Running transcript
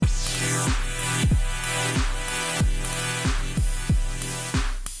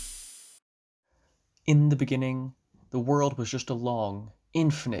In the beginning, the world was just a long,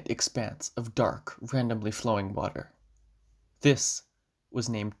 infinite expanse of dark, randomly flowing water. This was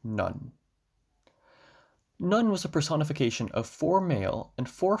named Nun. Nun was a personification of 4 male and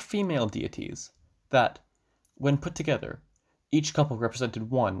 4 female deities that, when put together, each couple represented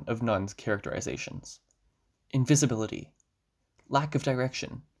one of Nun's characterizations: invisibility, lack of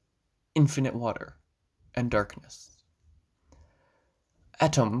direction, infinite water, and darkness.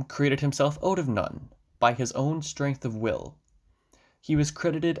 Atum created himself out of Nun by his own strength of will. He was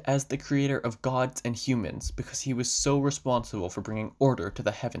credited as the creator of gods and humans because he was so responsible for bringing order to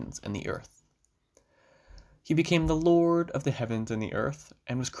the heavens and the earth. He became the lord of the heavens and the earth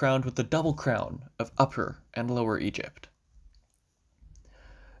and was crowned with the double crown of Upper and Lower Egypt.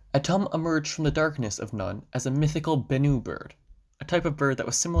 Atum emerged from the darkness of Nun as a mythical Bennu bird, a type of bird that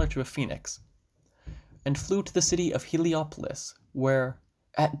was similar to a phoenix, and flew to the city of Heliopolis, where,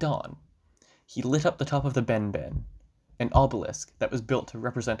 at dawn, he lit up the top of the Benben, an obelisk that was built to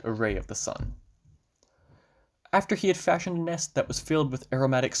represent a ray of the sun. After he had fashioned a nest that was filled with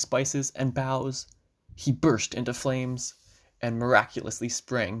aromatic spices and boughs, he burst into flames and miraculously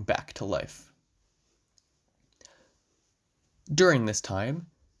sprang back to life. During this time,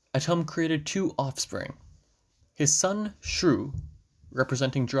 Atum created 2 offspring: his son Shru,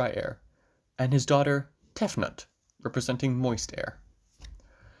 representing dry air, and his daughter Tefnut, representing moist air.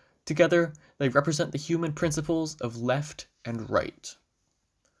 Together, they represent the human principles of left and right.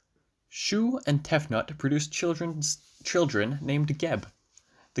 Shu and Tefnut produced children named Geb,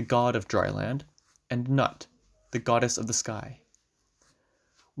 the god of dry land, and Nut, the goddess of the sky.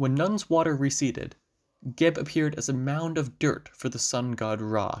 When Nun's water receded, Geb appeared as a mound of dirt for the sun god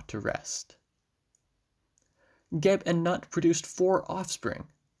Ra to rest. Geb and Nut produced 4 offspring: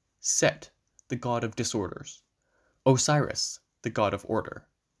 Set, the god of disorders; Osiris, the god of order;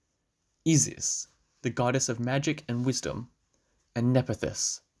 Isis, the goddess of magic and wisdom; and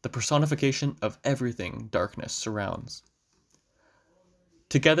Nephthys, the personification of everything darkness surrounds.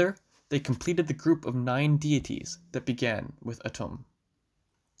 Together, they completed the group of 9 deities that began with Atum.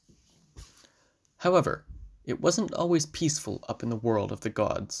 However, it wasn't always peaceful up in the world of the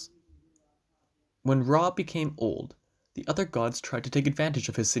gods. When Ra became old, the other gods tried to take advantage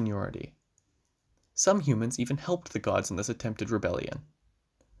of his seniority. Some humans even helped the gods in this attempted rebellion.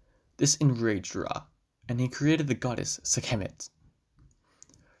 This enraged Ra, and he created the goddess Sekhmet.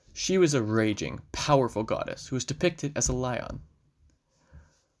 She was a raging, powerful goddess who was depicted as a lion.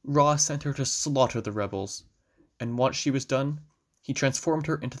 Ra sent her to slaughter the rebels, and once she was done, he transformed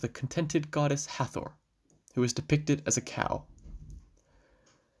her into the contented goddess Hathor, who was depicted as a cow.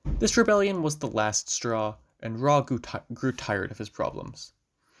 This rebellion was the last straw, and Ra grew tired of his problems.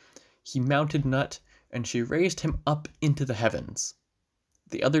 He mounted Nut, and she raised him up into the heavens.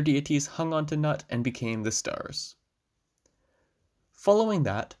 The other deities hung on to Nut and became the stars. Following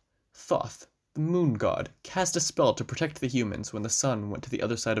that, Thoth, the moon god, cast a spell to protect the humans when the sun went to the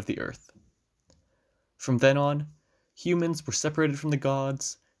other side of the earth. From then on, humans were separated from the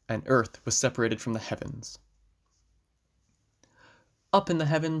gods, and earth was separated from the heavens. Up in the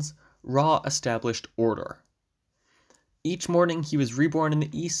heavens, Ra established order. Each morning he was reborn in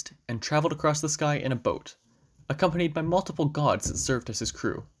the east and traveled across the sky in a boat, accompanied by multiple gods that served as his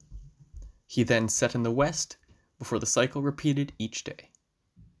crew. He then set in the west, before the cycle repeated each day.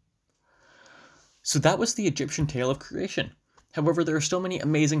 So that was the Egyptian tale of creation. However, there are still many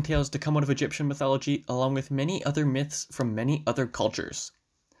amazing tales to come out of Egyptian mythology, along with many other myths from many other cultures.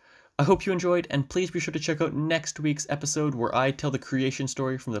 I hope you enjoyed, and please be sure to check out next week's episode where I tell the creation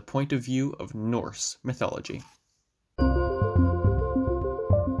story from the point of view of Norse mythology.